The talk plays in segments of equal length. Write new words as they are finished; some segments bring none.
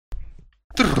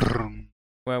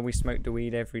Where we smoke the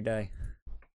weed every day.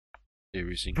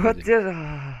 Every single But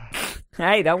day.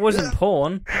 Hey, that wasn't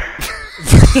porn.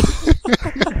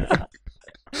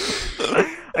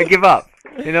 I give up.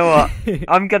 You know what?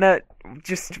 I'm gonna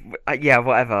just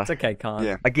whatever. It's okay, Khan.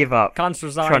 Yeah. I give up. Khan's Trying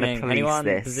resigning. to police Anyone?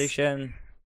 this. Position?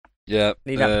 Yeah.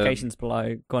 Leave applications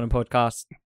below. Go on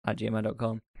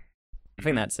podcast@gmail.com. I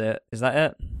think that's it. Is that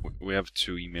it? We have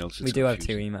 2 emails. We do have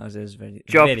 2 emails. It's very,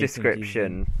 Job very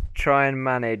description: try and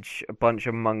manage a bunch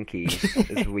of monkeys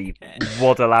as we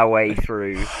waddle our way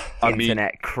through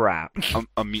internet crap. I'm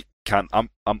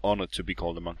honored to be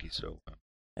called a monkey. So.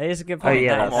 It is a good Oh point.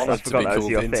 yeah, I'm I honoured to forgot be that was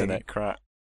called your internet crap.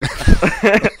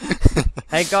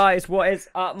 Hey guys, what is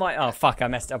up my... Oh fuck, I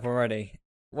messed up already.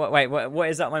 What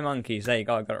is up my monkeys? There you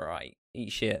go, I got it right.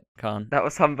 Eat shit, Khan. That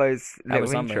was Humbo's That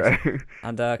little was intro.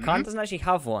 And Khan doesn't actually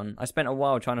have one. I spent a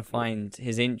while trying to find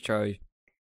his intro,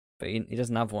 but he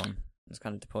doesn't have one. It's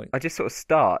kind of the point. I just sort of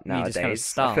start You just nowadays. kinda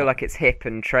start. I feel like it's hip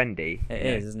and trendy. It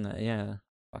you know, is, isn't it? Yeah.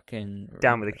 Fucking...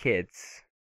 Down with the kids.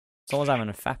 Someone's having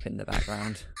a fap in the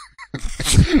background.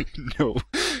 No,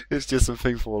 it's just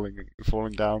something falling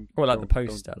down. Or like the Don't-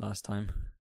 poster last time.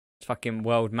 Fucking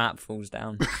world map falls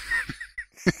down.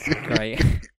 Great.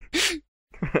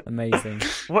 Amazing.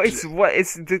 What is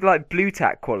the, like blue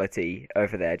tack quality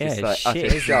over there? Just Yeah, like shit, utter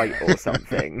isn't shite it? or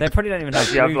something. They probably don't even have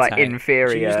Like, you have blue like tack. She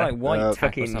inferior used like white tack or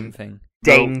fucking something.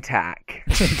 Dane tack.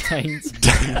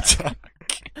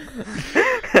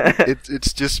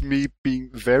 It's just me being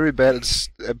very bad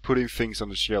at putting things on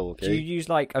the shell. Do you Okay. use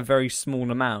like a very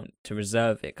small amount to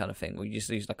reserve it, kind of thing, or you just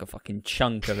use like a fucking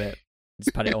chunk of it,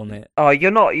 just put it on it? Oh,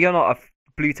 you're not a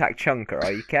blue tack chunker,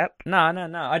 are you, Kep? No.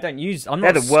 I don't use. I'm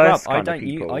They're not the worst scrub. I kind of don't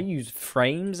use. people. I use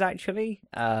frames actually.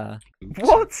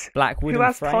 What? Black wooden Who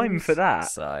has frames. time for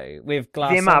that? So with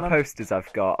glass. The amount on of posters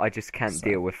I've got, I just can't So-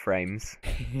 deal with frames.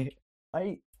 them.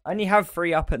 I only have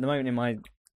 3 up at the moment in my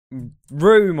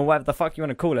room or whatever the fuck you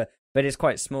want to call it, but it's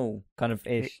quite small, kind of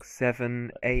ish. 6,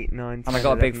 7, 8, 9, 10, And I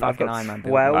got a big 11. I've fucking got Iron Man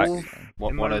build. 12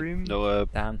 Want in my to room. know a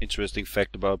Damn. interesting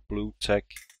fact about blue tech?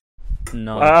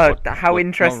 No. How what-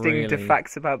 interesting do really.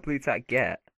 facts about blue tack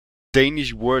get?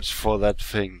 Danish words for that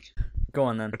thing. Go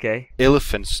on then. Okay.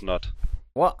 Elephant snot.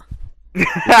 What?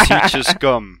 Teacher's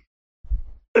gum.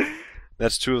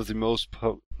 That's two of the most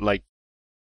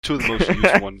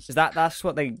used ones. Is that's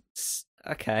what they?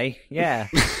 Okay. Yeah.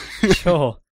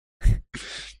 Sure.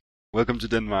 Welcome to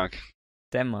Denmark.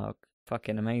 Denmark.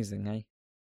 Fucking amazing, eh?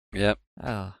 Yep.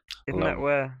 Oh. Isn't Hello. that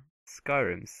where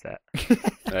Skyrim's set?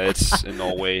 It's in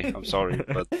Norway. I'm sorry,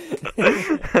 but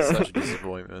Such a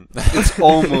disappointment. it's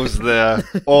almost there.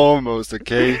 Almost,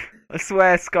 okay? I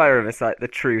swear Skyrim is like the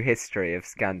true history of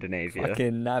Scandinavia.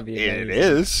 Fucking Navi. It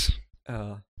is.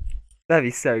 Oh. That'd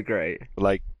be so great.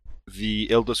 Like, the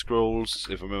Elder Scrolls,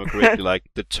 if I remember correctly, like,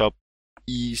 the top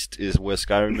east is where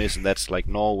Skyrim is, and that's like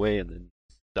Norway, and then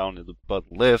down in the bottom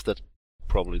left, that's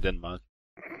probably Denmark.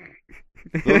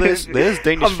 Well, there's Danish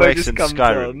Humbo flags just in comes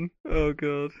Skyrim. on. Oh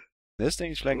god. There's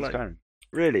Danish flag Like- in Skyrim.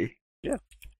 Really? Yeah.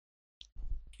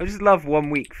 I just love 1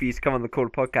 week for you to come on the Call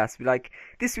podcast. Be like,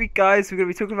 this week, guys, we're going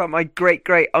to be talking about my great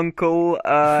great uncle.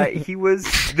 He was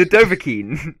the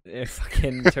Dovahkiin. It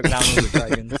fucking took down all the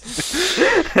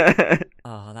dragons.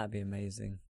 Oh, that'd be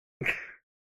amazing.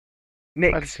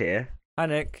 Nick's here. Hi,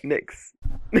 Nick. Nick's.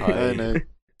 Hi. No.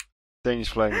 Danish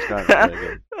flag in Skyrim. There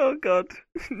you go. Oh god.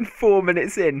 4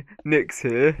 minutes in, Nick's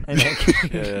here. Hi,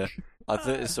 Nick. Yeah, I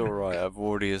think it's alright. I've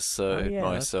already asserted Oh, yeah,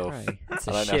 that's myself. great. It's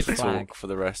a I don't shit have to flag. talk for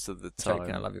the rest of the Joking,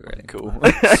 time. I love you, really. Cool.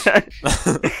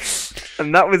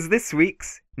 And that was this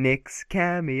week's Nick's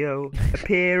cameo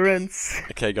appearance.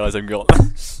 Okay, guys, I'm gone.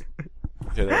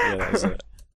 Okay, that was it.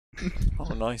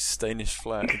 Oh, nice Danish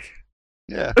flag.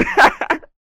 Yeah.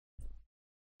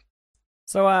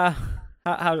 So,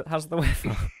 how's the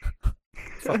weather?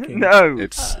 Fucking No.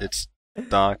 It's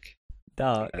dark.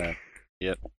 dark.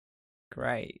 Yep.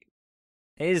 Great.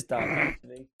 It is dark,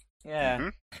 actually. Yeah.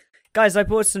 Mhm. Guys, I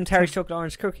bought some Terry's chocolate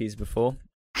orange cookies before.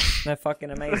 They're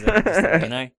fucking amazing. Just so you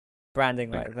know,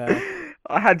 branding right there.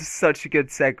 I had such a good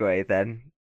segue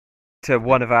then to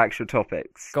one of our actual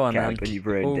topics. Go on, Kev, then. and you've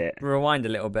ruined We'll it. rewind a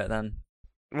little bit then.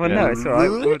 Well, Yeah. no, it's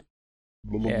alright.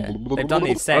 Yeah. They've done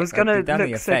the effect. I was gonna They've done the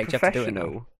look so effect. You have to do it now.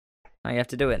 professional. No, you have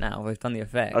to do it now. We've done the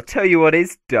effect. I'll tell you what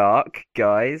is dark,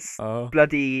 guys. Oh.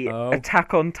 Bloody Oh.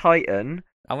 Attack on Titan.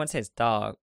 I wouldn't say it's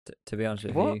dark, to be honest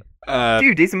with What? you.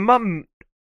 Dude, his mum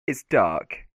is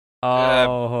dark.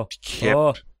 Oh. Kip,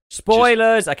 Oh.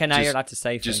 Spoilers! Okay, now just- you're allowed to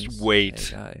say just things. wait.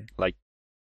 There you go. Like,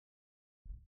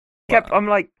 Yep, Well, I'm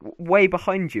like way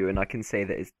behind you, and I can say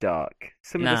that it's dark.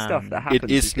 Some of the Nah, stuff that it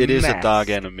happens is a mess. dark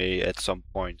anime at some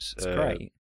points. It's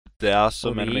great. There are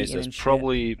some All the animes eating that's and shit.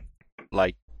 probably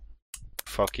like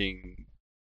fucking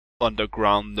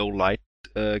underground, no light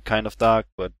kind of dark,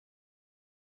 but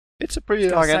it's a pretty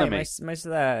dark anime. Most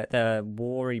of the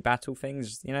war-y battle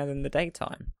things, in the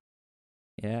daytime.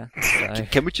 Yeah. So.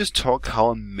 Can we just talk how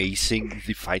amazing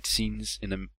the fight scenes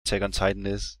in Attack on Titan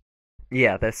is?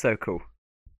 Yeah, they're so cool.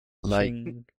 Like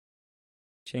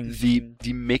Ching,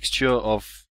 the mixture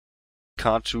of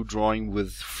cartoon drawing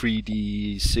with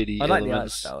 3D city I like the art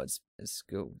elements. style. It's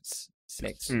cool. It's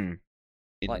sick. Mm.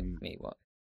 Like me, what?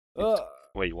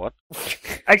 Wait, what?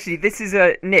 Actually, this is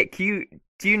a Nick. Do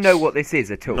you know what this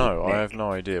is at all? No, Nick? I have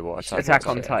no idea what Attack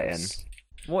on Titan.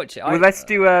 Watch it. Well, let's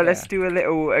do a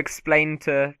little explain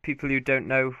to people who don't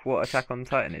know what Attack on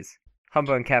Titan is.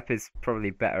 Humbo and Cap is probably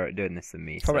better at doing this than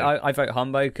me. Probably, so. I vote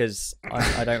Humbo because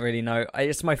I don't really know.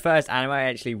 It's my first anime I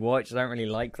actually watched. I don't really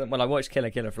like them. Well, I watched Killer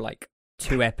Killer for like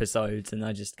 2 episodes and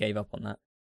I just gave up on that.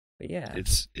 But yeah,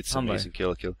 It's Humbo. amazing,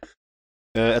 Kill.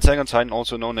 Attack on Titan,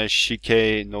 also known as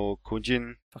Shike no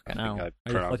Kujin. fucking I think hell. I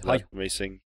pronounced that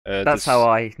amazing. That's how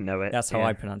I know it. That's how yeah.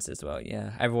 I pronounce it as well.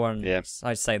 Yeah, everyone. Yeah.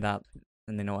 I say that,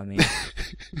 and they know what I mean.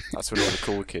 That's what all the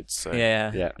cool kids say.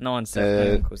 Yeah. No one says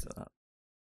no one calls it that.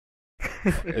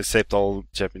 Except all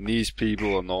Japanese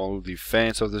people and all the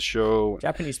fans of the show.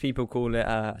 Japanese people call it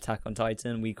Attack on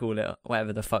Titan. We call it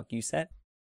whatever the fuck you said.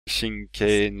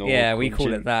 Shinke no Yeah, we call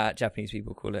Kujin. it that. Japanese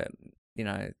people call it,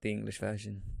 the English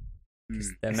version.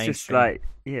 Just their It's mainstream. just like,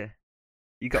 yeah,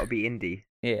 you got to be indie.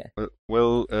 Yeah.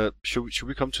 Well, should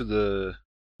we come to the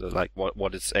like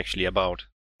what it's actually about?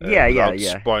 Yeah, without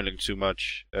yeah. spoiling too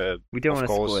much. We don't Of want to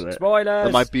course. spoil it. Spoilers.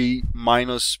 There might be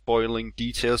minor spoiling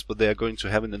details, but they are going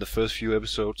to happen in the first few It's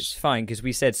episodes. fine because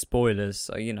we said spoilers,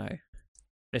 so it's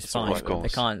It's fine. alright, of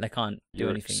course. They can't do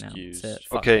You're anything now. excused. That's it.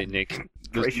 Fuck Okay, them. Nick.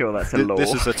 Pretty sure that's a This, law.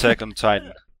 this is Attack on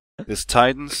Titan. There's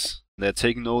Titans. They're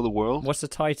taking over the world. What's a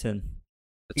Titan?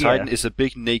 A Titan Yeah. is a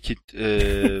big naked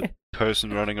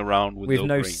person running around with, With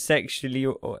no brain. sexually.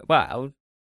 Wow.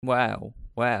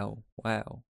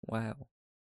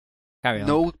 Carry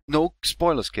on. No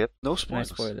spoilers, Kip. No No spoilers.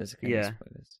 spoilers. Okay, Yeah. No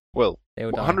spoilers. Well, They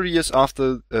will die. 100 years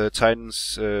after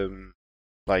Titans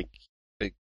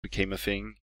it became a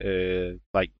thing.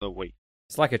 No wait.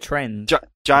 It's like a trend. Gi- Became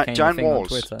a giant thing on walls,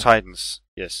 Twitter. Titans.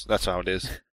 Yes, that's how it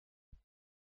is.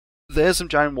 There's some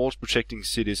giant walls protecting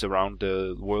cities around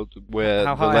the world where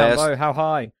How the high? last How low? How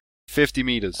high? 50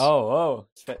 meters. Oh,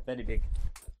 it's very big.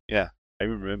 I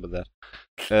remember that.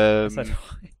 That's so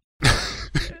high.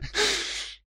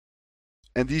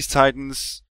 And these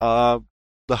Titans are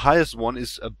the highest one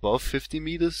is above 50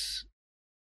 meters.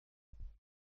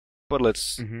 But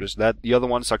let's Mhm. just that. The other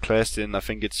ones are classed in, I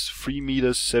think it's 3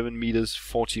 meters, 7 meters,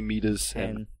 40 meters, 10.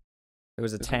 and It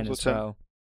was a Is it 10 also as 10? well.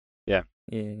 Yeah.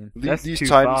 Yeah. That's these too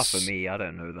Titans, far for me. I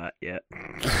don't know that yet.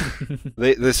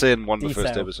 they say in one of the first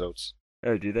Detail. episodes.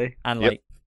 Oh, do they? And Yep. like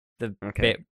the Okay.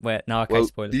 bit where Well,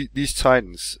 spoilers. these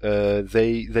Titans,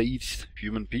 they eat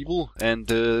human people, and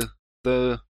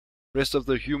the rest of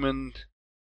the human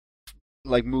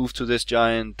move to this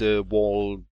giant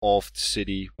wall of the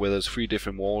city where there's 3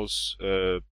 different walls.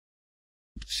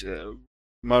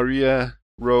 Maria,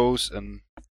 Rose, and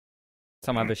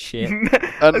Some other shit.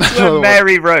 I swear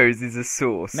Mary Rose is a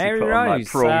sauce. Mary you put on, Rose,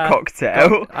 prawn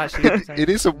cocktail. Actually, it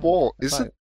is a wall. Is Right.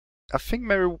 it? I think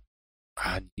Mary.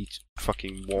 I need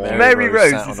fucking wall. Mary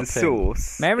Rose Rose sat is on a a pin.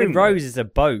 sauce. Mary isn't Rose is a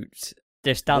boat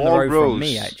just down the Wall road from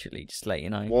me, Rose. actually. Just to let you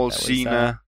know. Wall That was,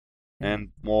 Cena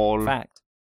and Wall fact.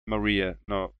 Maria.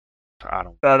 No, I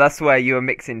don't. it? That's where you are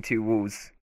mixing 2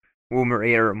 walls. Wall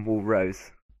Maria and Wall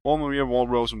Rose. Wall Maria, Wall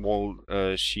Rose, and Wall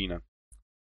Sheena.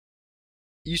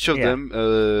 Each of Yeah.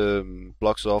 them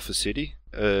blocks off a city,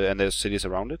 and there's cities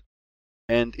around it.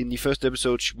 And in the first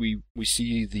episode, we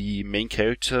see the main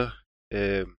character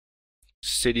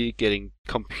city getting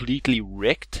completely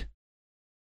wrecked,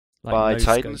 Like by no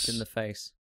scope Titans. in the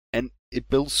face. and it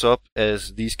builds up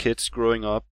as these kids growing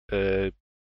up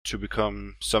to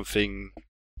become something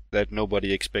that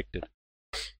nobody expected.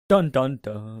 Dun dun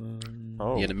dun.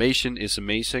 Oh, The animation is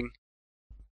amazing,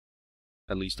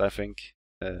 at least I think.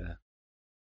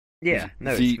 Yeah,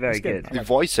 no, The- it's very It's good. good. The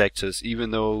voice actors, even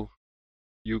though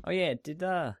Oh yeah, did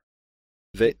they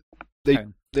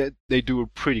Okay. they do a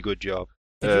pretty good job.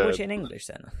 you watch it in English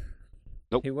then?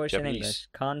 Nope, Who watched it in Japanese. English?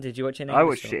 Khan, did you watch it in English? I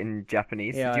watched or- it in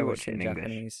Japanese. Yeah, Did I you watched watch it in English?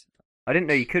 Japanese. I didn't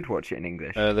know you could watch it in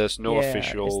English. There's no Yeah,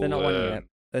 official. Is there not one yet?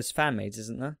 There's fan maids,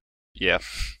 isn't there? Yeah,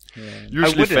 Yeah.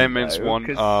 usually wouldn't, fan mails though, one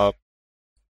 'cause- are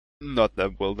not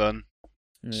that well done.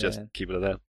 Let's Yeah. just keep it at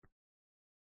that.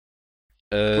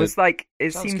 was like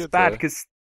it sounds seems good, bad though. because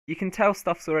you can tell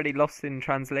stuff's already lost in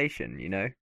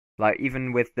translation. Like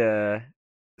even with the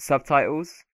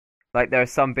subtitles, like there are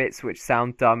some bits which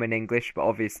sound dumb in English, but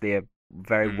obviously are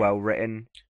very well written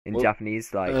in Well,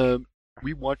 Japanese. Like,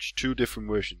 we watched 2 different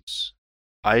versions.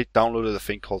 I downloaded a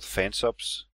thing called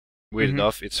Fansubs. Weird Mhm.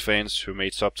 enough, it's fans who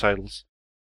made subtitles.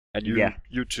 And Yeah.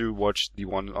 you 2 watched the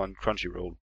one on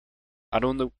Crunchyroll. I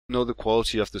don't know the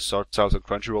quality of the subtitles on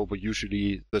Crunchyroll, but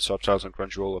usually the subtitles on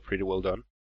Crunchyroll are pretty well done.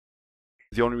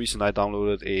 The only reason I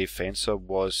downloaded a fansub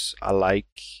was I like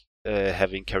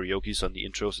having karaoke's on the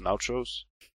intros and outros.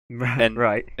 And-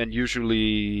 right. And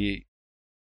usually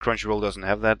Crunchyroll doesn't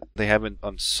have that. They have it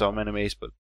on some animes,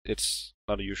 but it's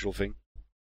not a usual thing.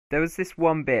 There was this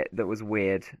one bit that was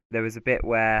weird. There was a bit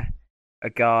where a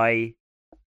guy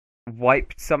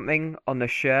wiped something on the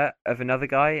shirt of another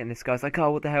guy, and this guy's like,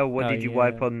 "Oh, what the hell? What Oh, did you yeah.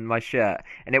 wipe on my shirt?"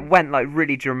 And it went like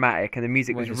really dramatic, and the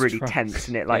music When was his really trust- tense,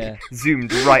 and it like yeah.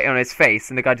 zoomed right on his face,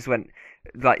 and the guy just went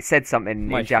like said something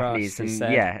My in Japanese, trust, he and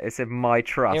said. yeah, it said "my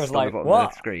trust" was on like, the bottom of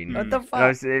 "What? the screen. What the Mm.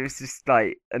 fuck? It was just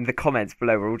like, and the comments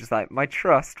below were all just like, "My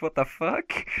trust, what the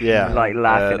fuck?" Yeah. like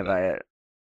laughing Uh, about it.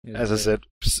 It was As I a bit-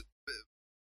 said,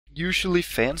 usually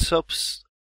fansubs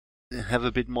have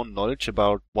a bit more knowledge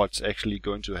about what's actually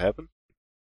going to happen.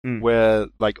 Mm. Where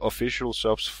like official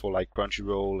subs for like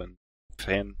Crunchyroll and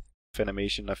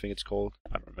Fanimation, I think it's called.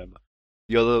 I don't remember.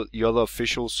 The other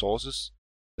official sources,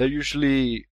 they're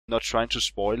usually not trying to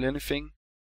spoil anything,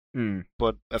 Mm.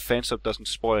 but a fansub doesn't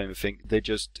spoil anything. They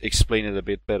just explain it a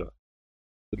bit better.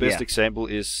 The best Yeah. example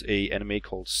is a anime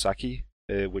called Saki,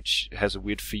 which has a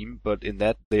weird theme, but in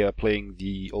that they are playing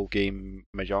the old game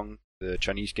Mahjong, the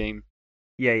Chinese game,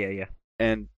 Yeah.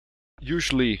 and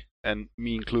usually, and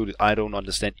me included, I don't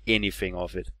understand anything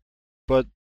of it. But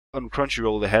on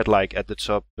Crunchyroll they had like at the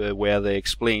top where they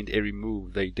explained every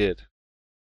move they did,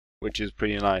 which is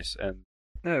pretty nice. And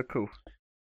Oh, cool.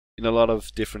 in a lot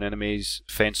of different animes,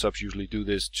 fansubs usually do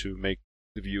this to make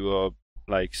the viewer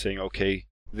like saying, okay,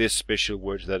 this special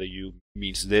word that you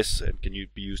means this, and can you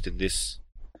be used in this?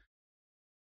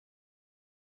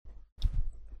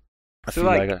 I So, feel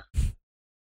like, like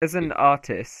As an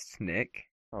artist, Nick,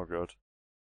 Oh god.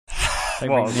 Don't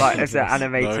well, bring like Nick as into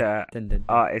an this. animator, Dun, dun, dun.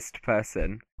 artist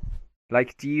person,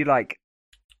 like, do you like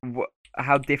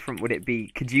how different would it be?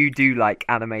 Could you do like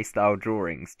anime style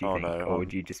drawings, do you Oh, think? no, Or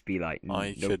would you just be like,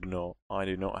 I nope. could not. I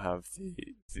do not have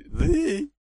the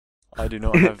I do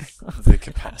not have the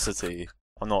capacity.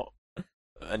 I'm not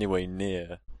anywhere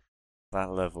near that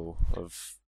level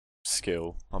of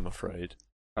skill, I'm afraid.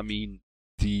 I mean,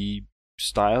 the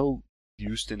style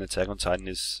used in Attack on Titan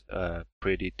is a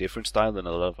pretty different style than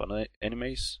a lot of other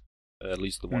animes, at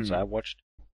least the ones Hmm. I've watched.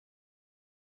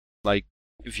 Like,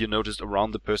 if you noticed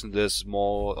around the person, there's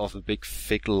more of a big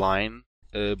thick line,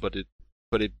 but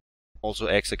it also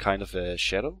acts a kind of a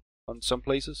shadow on some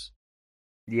places.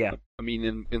 Yeah. I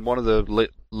mean, in one of the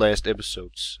last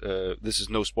episodes, this is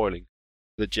no spoiling.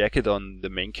 The jacket on the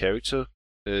main character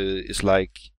is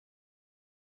like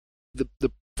the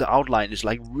outline is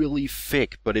like really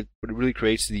thick, but it really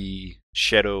creates the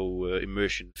shadow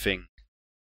immersion thing.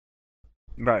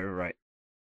 Right.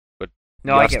 But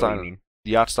No, the I art get what you style- mean.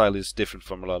 The art style is different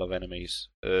from a lot of animes,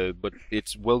 but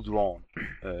it's well drawn.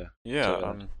 Yeah,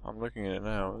 So- I'm looking at it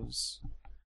now. It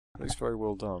looks very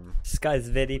well done. Sky's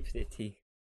very pretty.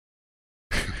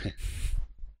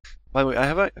 By the way, I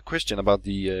have a question about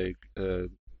the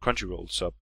Crunchyroll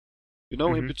sub. You know,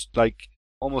 Mhm. it's like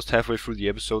almost halfway through the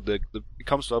episode, it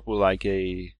comes up with like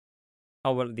a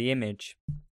Oh well, the image.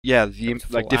 the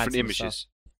Full like different ads and images.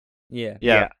 Yeah.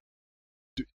 Yeah.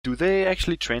 Do they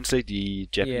actually translate the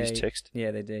Japanese Yeah, text?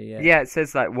 Yeah, they do. Yeah. Yeah, it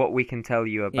says like what we can tell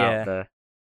you about Yeah. the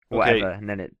whatever, and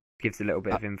then it gives a little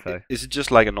bit of info. Is it just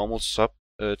like a normal sub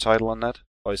title on that,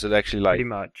 or is it actually like? Pretty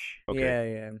much.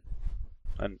 Okay, Yeah.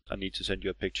 I need to send you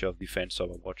a picture of the fan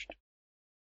sub I watched.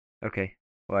 Okay.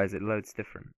 Why is it loads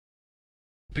different?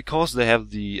 Because they have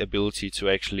the ability to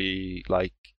actually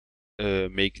like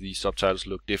make the subtitles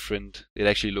look different. It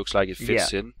actually looks like it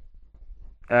fits in.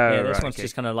 Oh, Yeah, this right, one's okay.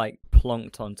 just kind of like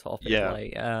plonked on top. Yeah.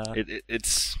 Like,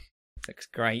 It's. looks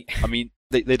great. I mean,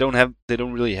 they don't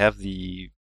really have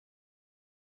the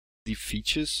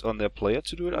features on their player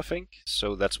to do it. I think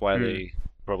so. That's why they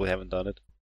probably haven't done it.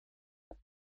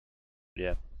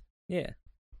 Yeah. Yeah.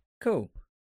 Cool.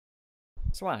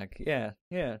 Swag. Yeah.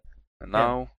 And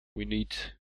now we need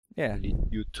Yeah.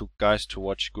 you two guys to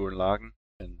watch Gurren Lagann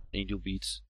and Angel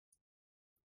Beats.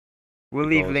 We'll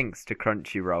leave because- links to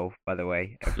Crunchyroll, by the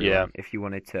way, everyone, if you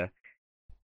wanted to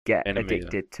get Anime, yeah.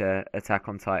 addicted to Attack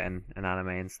on Titan and anime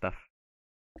and stuff.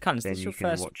 Kind of, Then this you your can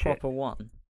first watch it. proper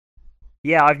one.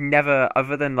 Yeah, I've never,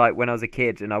 other than like when I was a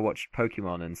kid and I watched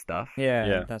Pokemon and stuff. Yeah,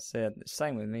 Yeah. that's it.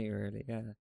 Same with me, really.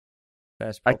 Yeah.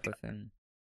 First I- proper thing.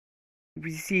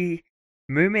 You see,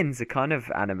 Moomin's a kind of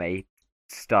anime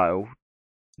style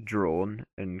drawn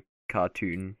and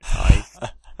cartoonized.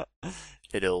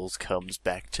 It all comes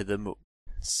back to the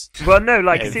moons. Well, no,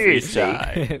 like Every seriously,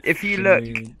 time. if you look,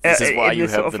 This is why in you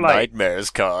the sort have of the like nightmares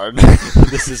card.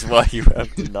 This is why you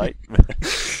have the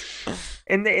nightmares.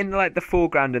 in like the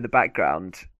foreground and the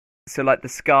background. So like the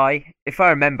sky, if I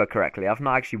remember correctly, I've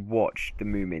not actually watched the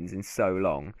Moomins in so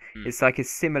long. Mm. It's like a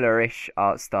similar-ish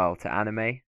art style to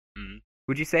anime. Mm.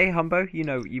 Would you say, Humbo?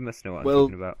 You must know what I'm Well,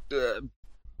 talking about.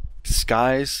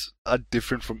 Skies are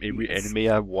different from every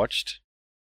anime I've watched.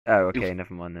 Oh, okay,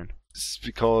 never mind then. It's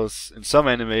because in some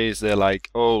animes they're like,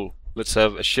 oh, let's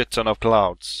have a shit ton of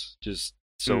clouds, just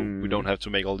so we don't have to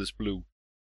make all this blue.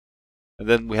 And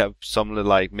then we have some that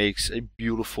like makes a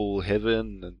beautiful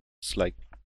heaven and it's like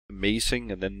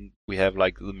amazing, and then we have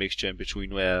like the mixture in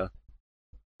between where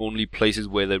only places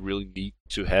where they really need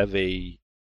to have a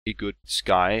good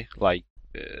sky, like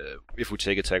if we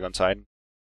take Attack on Titan,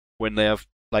 when they are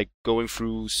like going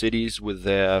through cities with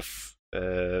their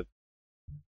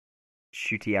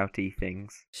Shooty outy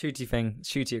things.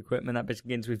 Shooty equipment that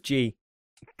begins with G.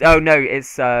 Oh no,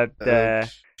 it's the third-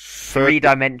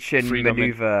 3-dimension three-dimen-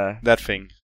 maneuver that thing.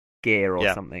 gear or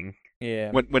Yeah. something.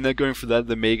 Yeah. When they're going through that,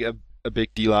 they make a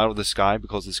big deal out of the sky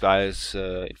because the sky is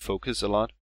in focus a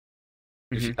lot.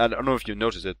 Mhm. I don't know if you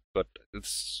noticed it, but it's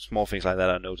small things like that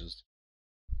I noticed.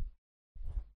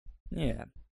 Yeah.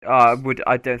 I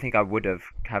don't think I would have,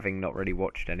 having not really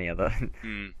watched any other.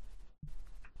 Mm.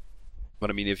 But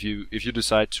I mean, if you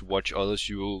decide to watch others,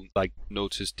 you will like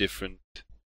notice different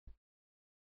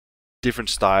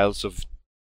styles of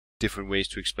different ways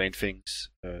to explain things,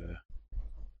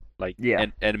 like Yeah.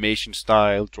 animation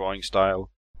style, drawing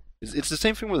style. It's the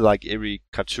same thing with like every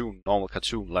normal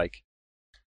cartoon. Like,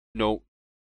 no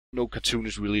cartoon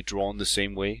is really drawn the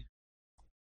same way.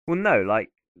 Well, no, like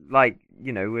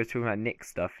we were talking about Nick's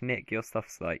stuff. Nick, your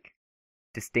stuff's like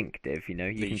distinctive. You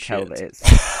can tell that it's.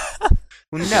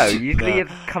 Well, no,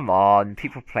 come on,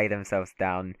 people play themselves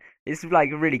down. It's like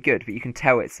really good, but you can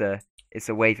tell it's a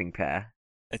waving pair.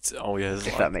 It's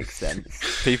If that makes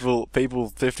sense. People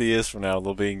 50 years from now,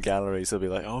 they'll be in galleries. They'll be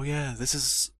like, "Oh yeah, this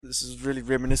is really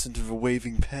reminiscent of a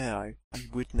waving pair I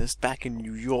witnessed back in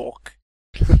New York."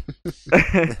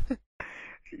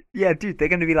 Yeah, dude, they're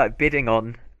going to be like bidding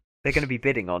on. They're going to be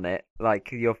bidding on it,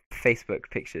 like your Facebook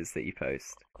pictures that you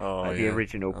post, Oh like yeah, the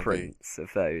original that'll be- prints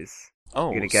of those.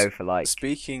 Oh, You're going to go for like.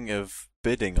 Speaking of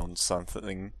bidding on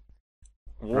something,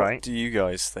 what Right. do you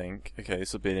guys think? Okay,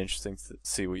 this will be interesting to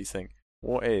see what you think.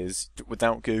 What is,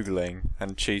 without Googling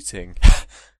and cheating,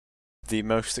 the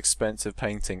most expensive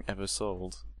painting ever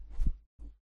sold?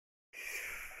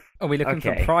 Are we looking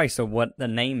Okay. for price or what the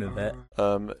name of it?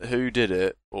 Who did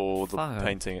it, or the Fuck.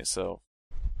 painting itself?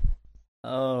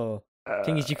 Oh.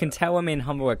 Thing is, you can tell I'm in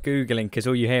Humble at Googling because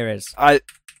all you hear is.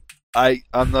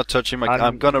 I'm not touching my.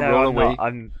 I'm gonna roll I'm away.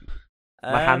 not.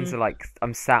 My hands are like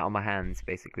I'm sat on my hands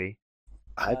basically.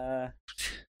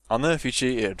 I'll know if you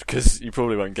cheated, because you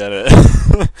probably won't get it.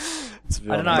 To be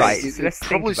I don't know. honest. Right, It's so let's think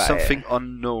probably about something it.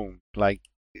 unknown, like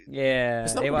Yeah.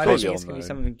 It's not I don't really think it's going to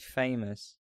be unknown. something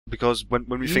famous. because when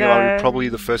we think about it, No. probably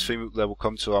the first thing that will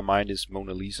come to our mind is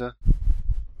Mona Lisa.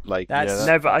 Like That's- Yeah,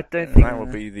 No, but I don't think. that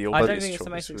would be the I obvious don't think it's the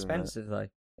choice, most wouldn't it? expensive, though.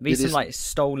 It'd be It some is- like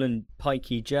stolen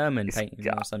pikey German It's- painting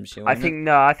or some shit. I wouldn't think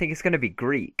no. I think it's going to be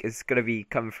Greek. It's going to be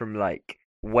come from like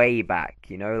way back.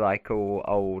 Like all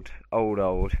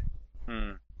old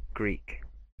hmm. Greek.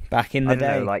 it? Back in I the don't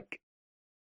day. know, like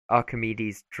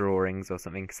Archimedes drawings or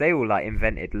something. Because they all like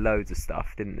invented loads of stuff,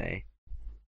 didn't they?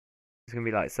 It's going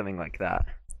to be like something like that.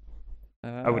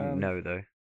 I wouldn't know though.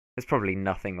 There's probably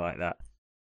nothing like that.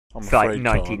 I'm It's like afraid,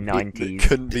 Con, 1990s. It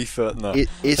couldn't be no.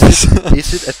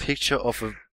 Is it a picture of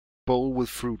a bowl with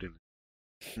fruit in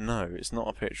it? No, it's not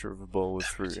a picture of a bowl with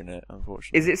fruit in it,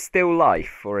 unfortunately. Is it still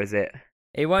life or is it?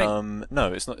 It won't.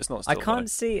 No, it's not. It's not. I Still can't life.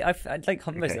 see. I'd like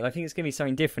Humble said, Okay. I think it's going to be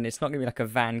something different. It's not going to be like a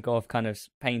Van Gogh kind of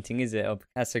painting, is it? Or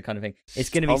Picasso kind of thing. It's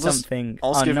going to be I'll just- something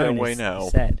I'll just give it unknown. away as now.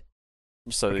 Said.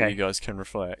 So that Okay. you guys can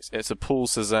reflect. It's a Paul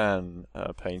Cézanne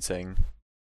painting.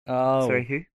 Oh. Sorry,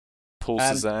 who? Paul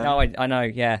Cézanne, No, I know.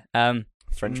 Yeah.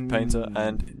 French painter,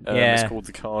 and Yeah. it's called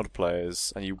The Card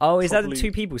Players. And you Oh, is that probably, the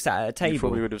two people sat at a You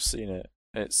probably table? would have seen it.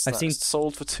 It's I've seen-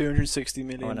 sold for $260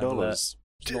 million. have a look. It's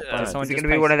not Yeah. bad. Someone Is it just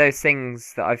going to be one of those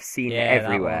things that I've seen Yeah, that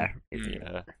everywhere? one. It's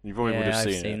Yeah, you probably Yeah, would have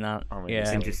I've seen, seen it. that. I mean, Yeah.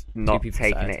 it's- and just not people sat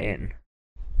taking at a it in.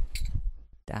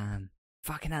 Damn.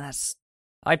 Fucking hell, that's.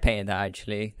 I painted that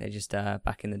actually. They just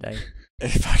back in the day.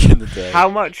 back in the day. How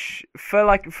much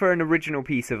for an original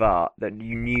piece of art that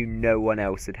you knew no one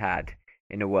else had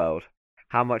in the world?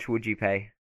 How much would you pay?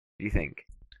 Do you think?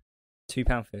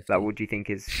 £2.50. Like, what do you think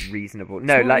is reasonable? It's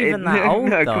No, not like even that old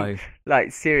no, though.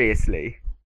 like seriously.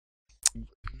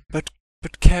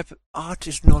 But Kev, art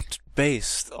is not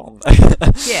based on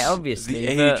Yeah, obviously,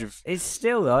 the but age of. it's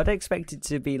still though. I'd expect it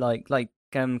to be like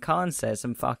Khan says,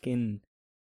 some fucking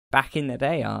back in the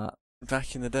day art.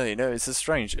 Back in the day, no, it's a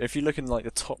strange. If you look in like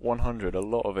the top 100, a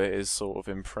lot of it is sort of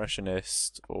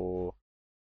impressionist or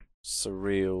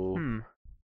surreal.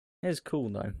 It's cool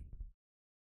though.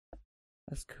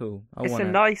 That's cool. It's a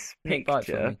nice Nick, buy it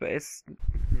for picture, me. but it's.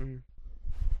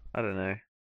 I don't know.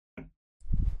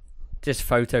 Just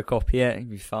photocopy it, it'd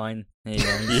be fine. There you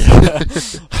go. Yeah.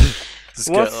 Just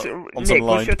What's- get on Nick, some what's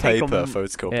lined your take paper, on-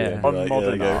 photocopy Yeah. it. on Like, modern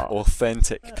there you go. art?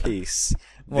 Authentic piece.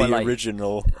 What, The like-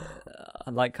 original.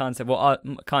 Like Khan said,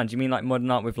 Khan, do you mean like modern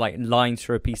art with like lines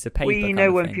through a piece of paper? Well, you kind know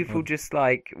of when thing, people or- just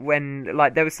when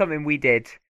there was something we did,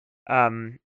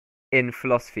 in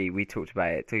philosophy we talked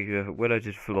about it. When I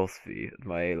did philosophy at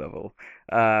my A level,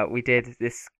 we did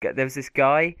this. There was this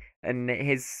guy and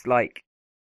his like,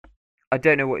 I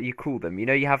don't know what you call them. You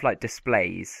know, you have like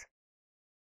displays.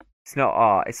 It's not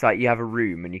art. It's like you have a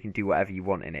room and you can do whatever you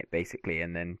want in it, basically,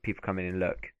 and then people come in and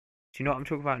look. Do you know what I'm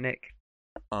talking about, Nick?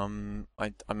 I'm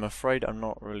afraid I'm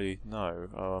not really.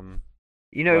 No.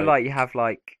 You know, Like- like you have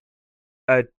like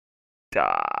a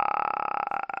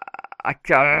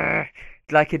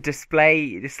like a display.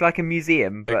 It's like a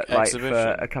museum, but like for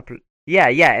exhibition. a couple. Yeah,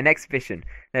 an exhibition.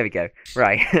 There we go.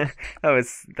 Right, that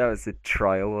was a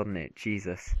trial, wasn't it?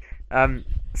 Jesus.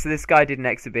 So this guy did an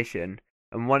exhibition,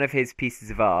 and one of his pieces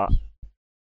of art,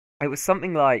 it was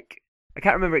something like, I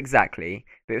can't remember exactly,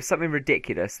 but it was something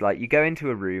ridiculous. Like you go into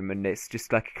a room and it's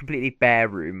just like a completely bare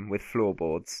room with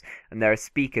floorboards, and there are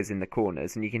speakers in the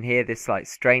corners, and you can hear this like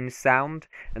strange sound,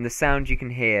 and the sound you can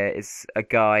hear is a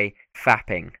guy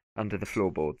fapping under the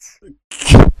floorboards.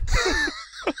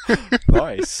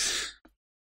 Nice.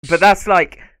 But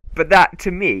that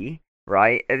to me,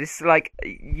 right? It's like,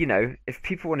 you know, if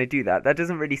people want to do that, that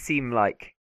doesn't really seem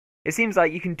like. It seems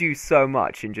like you can do so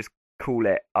much and just call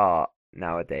it art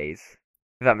nowadays.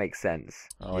 If that makes sense.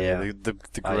 Oh yeah, Yeah.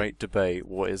 the great debate.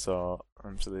 What is art?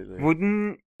 Absolutely.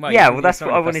 Wouldn't Well, yeah, you- well, that's it's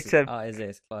what not I wanted classed to as art, is it?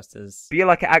 It's classed as. be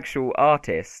like an actual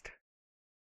artist.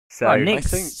 So Oh,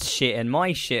 Nick's think- shit and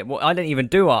my shit. Well, I don't even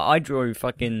do art. I draw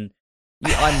fucking.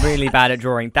 I'm really bad at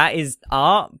drawing. That is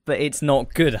art, but it's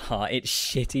not good art. It's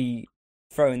shitty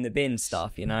throw in the bin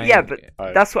stuff, you know? yeah, but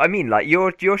Right. that's what I mean. Like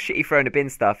your shitty thrown a bin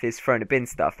stuff is thrown a bin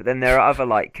stuff, but then there are other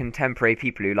like contemporary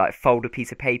people who like fold a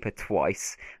piece of paper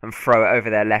twice and throw it over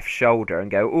their left shoulder and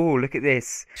go, "Oh, look at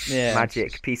this Yeah.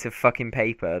 magic piece of fucking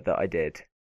paper that I did."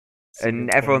 It's a And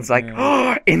good everyone's point, like,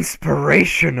 yeah. "Oh,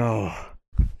 inspirational."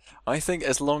 I think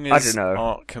as long I as don't know.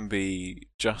 art can be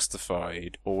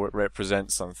justified or it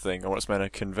represents something or it's meant to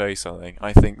convey something,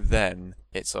 I think then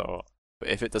it's art. But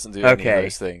if it doesn't do any Okay. of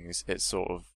those things, it's sort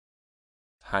of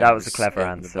That was a hangs clever in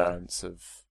answer. The balance of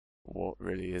what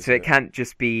really is. So it can't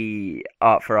just be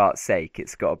art for art's sake.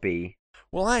 It's got to be.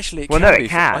 Well, actually, it Well, can no, be it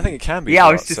can. I think it can be. Yeah, for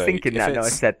I was art's just sake. thinking If that. No, I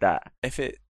it's- said that. If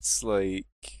it's like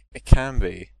it can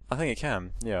be, I think it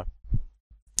can. Yeah,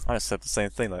 I said the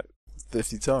same thing like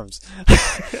 50 times.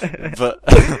 But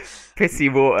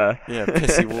Pissy water. yeah,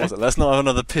 pissy water. Let's not have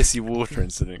another pissy water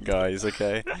incident, guys.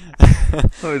 Okay. That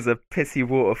was a pissy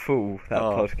waterfall. That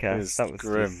Oh, it podcast. was That was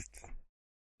grim. just.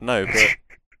 No,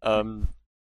 but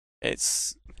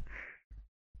it's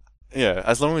yeah.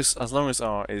 As long as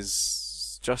art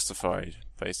is justified,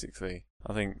 basically,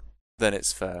 I think then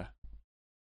it's fair.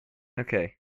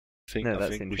 Okay. I think, No, I that's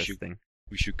think interesting.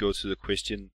 we should go to the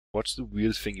question: what's the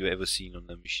weirdest thing you've ever seen on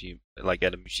a museum, like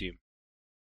at a museum?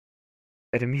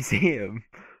 At a museum.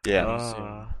 Yeah.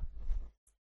 Ah.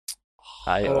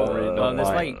 I Oh, already know Well, there's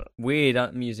mine. like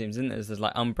weird museums, isn't there? There's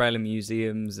like umbrella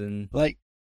museums and like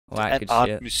all that an good art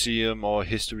shit. museum or a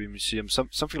history museum,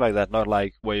 something like that. Not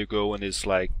like where you go and it's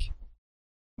like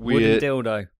Wooden weird,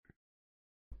 dildo.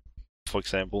 for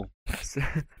example.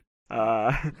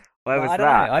 Where was I don't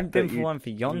that? know. I've been That for you- one for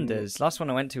Yonders. Last one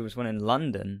I went to was one in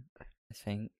London, I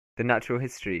think. The Natural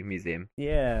History Museum.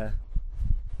 Yeah,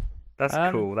 That's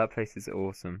Um, cool. That place is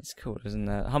awesome. it's cool, isn't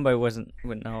it? Humbo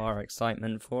wouldn't know our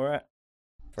excitement for it.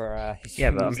 For history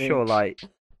Yeah, but I'm museum. sure like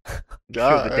I'm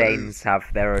sure the Danes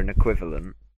have their own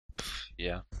equivalent.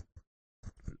 Yeah.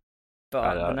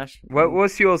 But the national.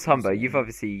 What's yours, Humber?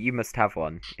 Museum. You must have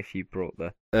one if you brought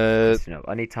the Uh, question up.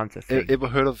 I need time to think. ever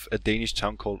heard of a Danish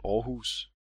town called Aarhus?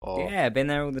 Or... Yeah, been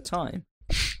there all the time.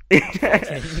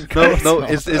 No,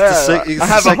 it's I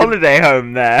have a holiday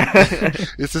home there.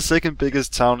 It's the second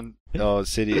biggest town or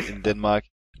city in Denmark.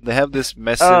 They have this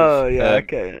massive Oh yeah,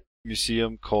 okay.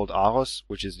 museum called Aarhus,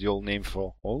 which is the old name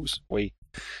for Aarhus. Wait,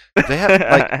 they have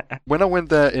like when I went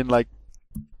there in like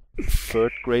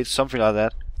third grade, something like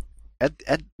that.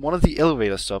 At one of the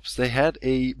elevator stops, they had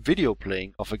a video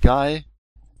playing of a guy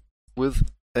with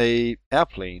a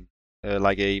airplane,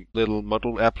 like a little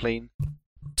model airplane,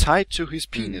 tied to his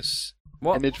penis.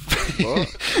 What? And it What?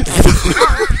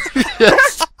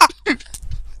 yes.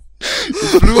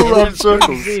 It flew around in circles.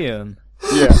 Museum.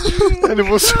 Yeah, and it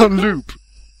was on loop.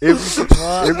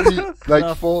 Every like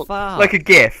The four, fuck? Like a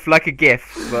GIF, but like a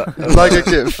GIF. Oh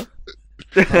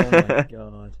my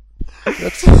god.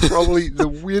 That's probably the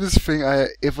weirdest thing I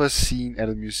ever seen at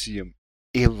a museum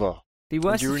ever. The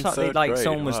worst You're if in something third like grade.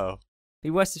 someone was. Wow. The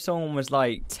worst if someone was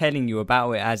like telling you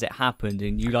about it as it happened,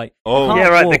 and you like. Oh, can't Yeah,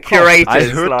 right, the walk off. curator- I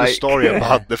It's heard the like- story yeah.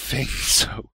 about the thing,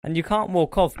 so And you can't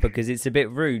walk off because it's a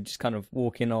bit rude, just kind of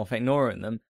walking off, ignoring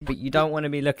them. But you don't want to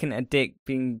be looking at a dick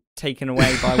being taken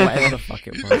away by whatever the fuck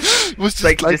it was. it was It's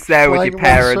like just there with flying your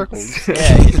around parents.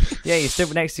 circles. Yeah, you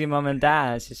stood next to your mum and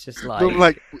dad. It's just like. No,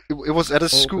 like it was at a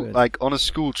school, Awkward. like on a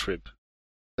school trip,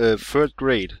 third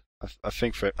grade, I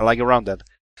think, like around that.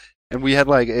 And we had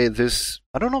like this,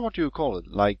 I don't know what you call it,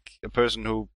 like a person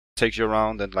who takes you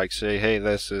around and like say, hey,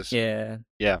 this is Yeah.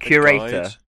 Curator.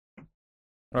 Guide.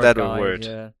 Or a That guide, word.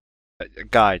 Yeah. a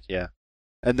guide, yeah.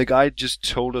 And the guy just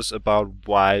told us about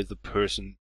why the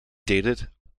person did it.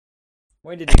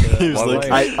 Why did he do He it? was Why- like-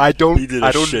 why- I don't He did a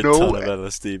I don't shit know. ton of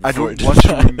LSD I before he don't did want to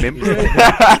that. remember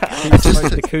it. He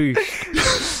smoked the koosh.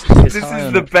 This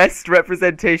is the best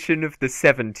representation of the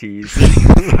 70s.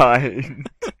 Fine.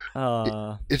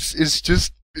 It's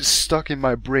just stuck in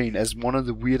my brain as one of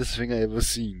the weirdest thing I ever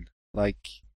seen. Like,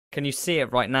 Can you see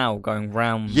it right now going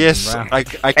round? yes, and round? I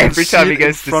can Every see time it he goes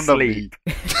in to front of sleep.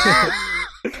 me.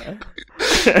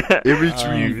 Every Oh,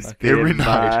 dream, fuck. every Spin my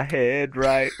night. head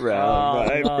right round, Oh,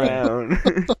 right no.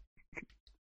 round.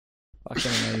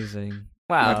 Fucking amazing.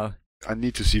 Wow. I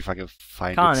need to see if I can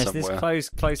find Khan, it is this somewhere.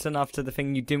 close enough to the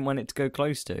thing you didn't want it to go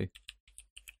close to?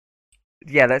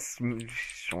 Yeah, let's. What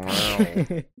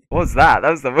was that? That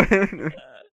was the.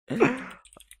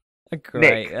 Great.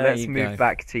 Nick, there let's you move go.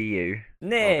 back to you.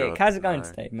 Nick, Oh, God, how's it going no.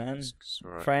 today, man? It's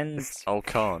alright. Friends. Oh,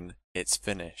 Khan, it's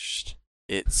finished.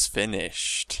 It's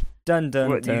finished. Dun dun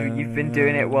What, dun. you've been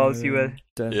doing it whilst you were.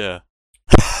 Dun. Yeah.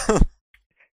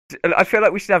 I feel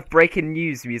like we should have breaking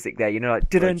news music there. You know, like.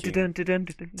 Breaking.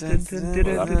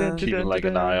 Well, I'm keeping like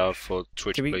an eye out for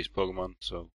Twitch Can we- plays Pokemon.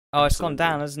 So Oh, it's gone Absolutely.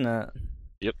 down, hasn't it?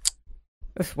 Yep.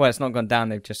 Well, it's not gone down.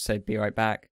 They've just said be right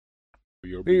back.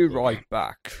 you're Be right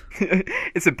back.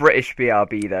 It's a British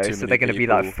BRB though, Too so many they're going to be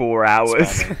like people 4 hours.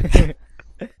 spamming.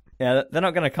 Yeah, they're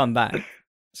not going to come back.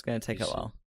 It's going to take a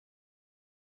while.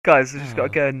 Guys, I've just got to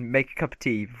Oh. go and make a cup of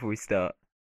tea before we start.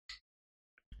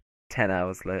 10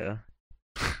 hours later.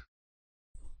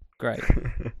 Great.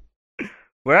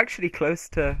 We're actually close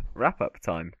to wrap up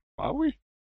time. Are we?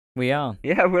 We are.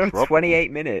 Yeah, we're on Probably.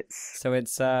 28 minutes. So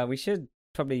it's we should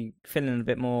probably fill in a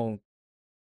bit more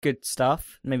good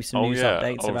stuff. Maybe some Oh news yeah.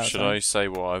 updates Oh, about should something. I say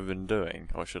what I've been doing,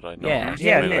 or should I not? Yeah.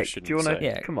 Yeah, Maybe I Nick, shouldn't do you want to? say.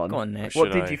 Yeah, Come on. go on, Nick.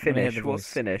 What Should did I? you Let me hear finish? the What's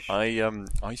voice. finished?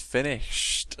 I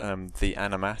finished the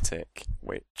animatic,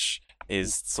 which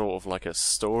is sort of like a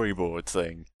storyboard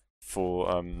thing for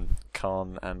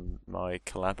Khan and my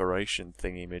collaboration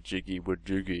thingy majiggy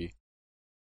wajoogie.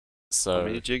 How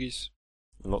many So jiggies?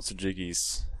 lots of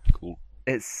jiggies. Cool.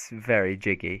 It's very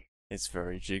jiggy. It's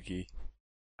very jiggy.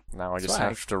 Now I just Swag.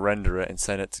 have to render it and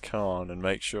send it to Khan and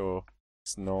make sure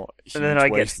it's not a huge And then I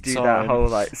get waste to do of that time. whole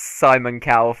like Simon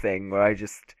Cowell thing where I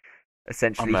just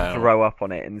essentially I'm out. throw up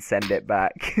on it and send it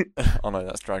back. Oh no,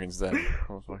 that's Dragon's Den.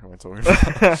 What the fuck am I talking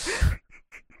about?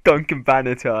 Duncan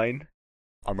Bannatyne.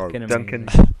 I'm Fucking Duncan.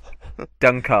 amazing.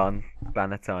 Duncan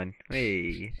Bannatyne.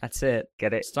 Hey, That's it.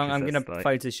 get it? Strong, I'm 'Cause gonna that's,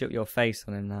 like- Photoshop your face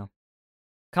on him now.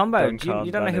 Combo, Duncan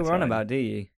you don't know who we're on Bannatyne. about, do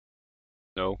you?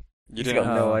 No. You He's didn't got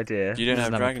have, no Oh. idea. you didn't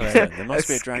have Doesn't have a Dragon's clue. Den. There must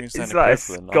be a Dragon's Den It's like a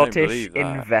equivalent. I Scottish didn't believe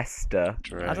that. investor.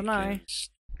 I don't know. Dragons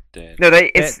Den. No,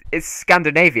 it's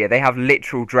Scandinavia. They have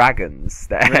literal dragons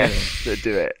there Really? that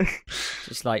do it.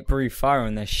 Just like breathe fire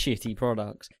on their shitty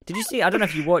products. Did you see? I don't know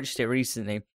if you watched it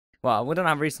recently. Well, I don't know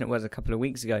how recent it was. A couple of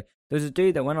weeks ago, there was a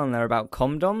dude that went on there about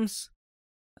condoms,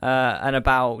 and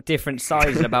about different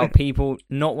sizes, and about people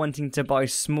not wanting to buy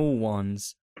small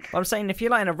ones. But I'm saying, if you're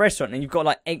like in a restaurant and you've got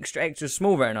like extra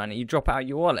small right now, and you drop it out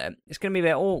your wallet, it's gonna be a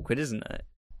bit awkward, isn't it?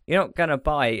 You're not gonna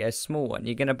buy a small one.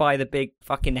 You're gonna buy the big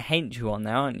fucking hench one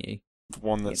there, aren't you?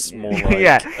 One that's Yeah. more like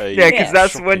Yeah, a Yeah, because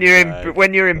that's shopping when you're in bag.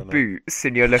 when you're in I don't know. Boots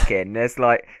and you're looking. There's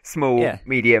like small, Yeah.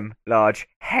 medium, large,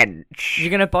 hench.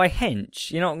 You're gonna buy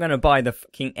hench. You're not gonna buy the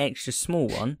fucking extra small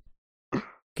one,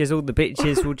 because all the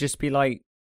bitches will just be like,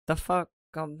 "The fuck,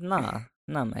 nah,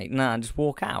 mate, nah, just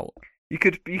walk out." You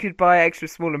could buy extra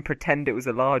small and pretend it was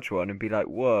a large one and be like,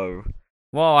 "Whoa,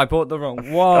 Whoa, I bought the wrong.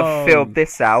 I've Whoa, filled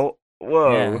this out.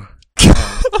 Whoa."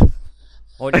 Yeah.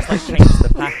 Or just like change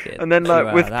the packet. And then, to,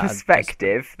 like, with that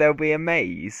perspective, they'll be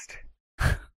amazed.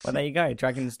 Well, there you go,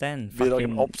 Dragon's Den. It'd be like an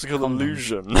fucking optical condom.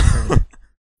 illusion.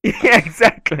 Yeah,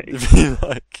 exactly. It'd be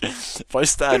like, if I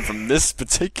stand from this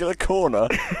particular corner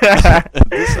at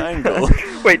this angle.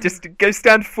 Wait, just go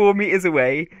stand 4 meters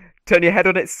away, turn your head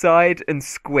on its side, and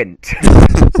squint.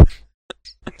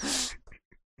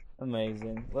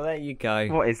 Amazing. Well, there you go.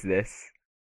 What is this?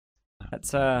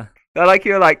 That's I like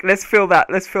you're like, let's fill that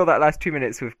last 2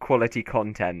 minutes with quality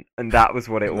content, and that was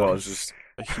what it No, was. just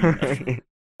a huge.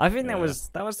 I think Yeah.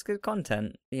 that was good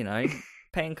content. You know,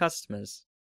 paying customers.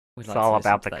 We'd It's like to all listen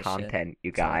about to the that shit. content, you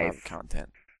It's all about guys. content.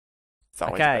 It's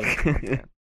always Okay. about content.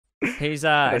 Who's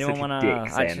That's anyone such a wanna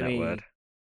dick saying that actually? word.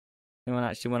 Anyone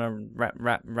actually wanna rap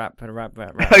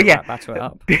Oh, yeah. battle it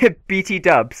up? BT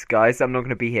dubs, guys. I'm not going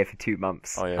to be here for 2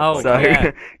 months. Oh yeah. Oh, So,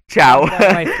 yeah. ciao. I'm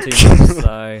going away for 2 months,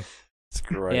 so It's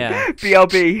great. yeah,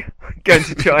 BLB going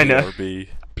to China. BRB.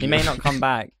 he may not come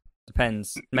back.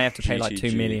 Depends. May have to pay like 2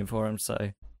 GTG. million for him,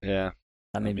 so Yeah.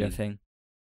 that may be a mean- thing.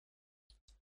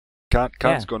 Khan's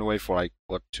Yeah. going away for like,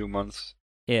 what, 2 months?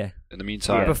 Yeah. In the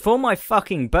meantime, Before my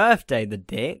fucking birthday, the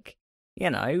dick. You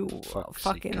know, Fuck's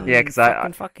fucking. sake, Yeah,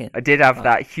 'cause fucking. I did have Fuck.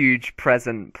 that huge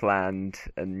present planned,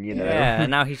 and you know. Yeah, and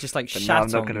now he's just like but shat now I'm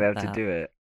not on going to be able that. to do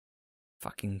it.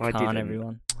 Fucking I can't, didn't.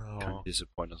 everyone. can't Oh,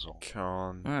 disappoint us all.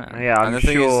 can't. Yeah, And I'm the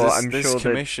thing sure. is, I'm this sure that.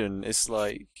 commission is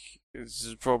like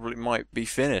it's probably might be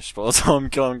finished by the time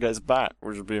Khan gets back,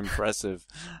 which would be impressive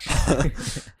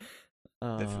if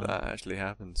Oh. that actually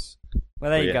happens. Well,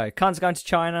 there But you yeah. go. Khan's going to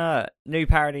China. New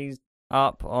parodies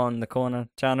up on the Corner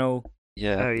channel.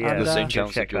 Yeah, Oh, yeah, the same go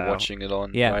channel check that you're that out. watching it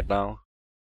on Yeah. right now. Oh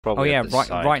Probably yeah, at the right.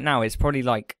 side. Right now it's probably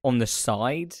like on the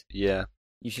side. Yeah,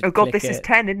 You should. Oh god, click this is it.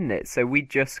 10, isn't it? So we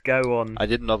just go on I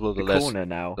didn't upload the the last corner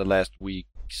now.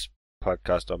 week's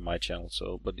podcast on my channel,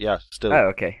 so but yeah, still. Oh,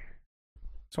 okay.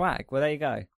 Swag. Well, there you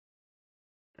go.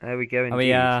 There we go. Are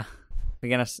we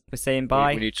we're saying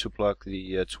bye? We need to plug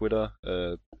the Twitter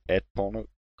at Corner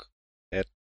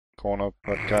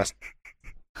Podcast.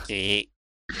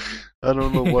 I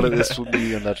don't know what it is for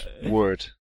me on that word.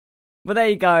 Well, there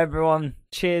you go, everyone.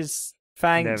 Cheers.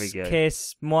 Thanks. There we go.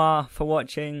 Kiss. Moi for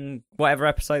watching whatever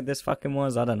episode this fucking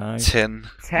was. I don't know. 10.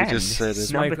 10. We just said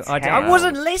it. Number I 10.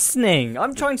 wasn't listening.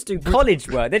 I'm trying to do college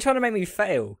work. They're trying to make me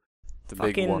fail. The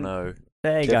Fucking- big 1-0.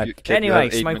 There you Kev, go. you have Anyway,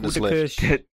 8 smoke all minutes the left.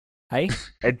 kush. Hey?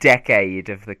 A decade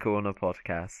of the corner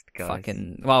podcast, guys.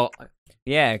 Fucking. Well,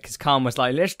 yeah, because Khan was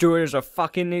like, let's do it as a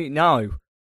fucking new. No.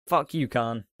 Fuck you,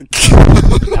 Khan.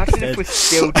 Imagine if we're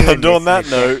still doing And this on that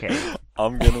in a note, decade.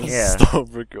 I'm gonna Yeah. stop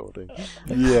recording.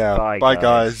 Yeah. Bye, Bye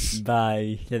guys. guys.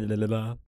 Bye.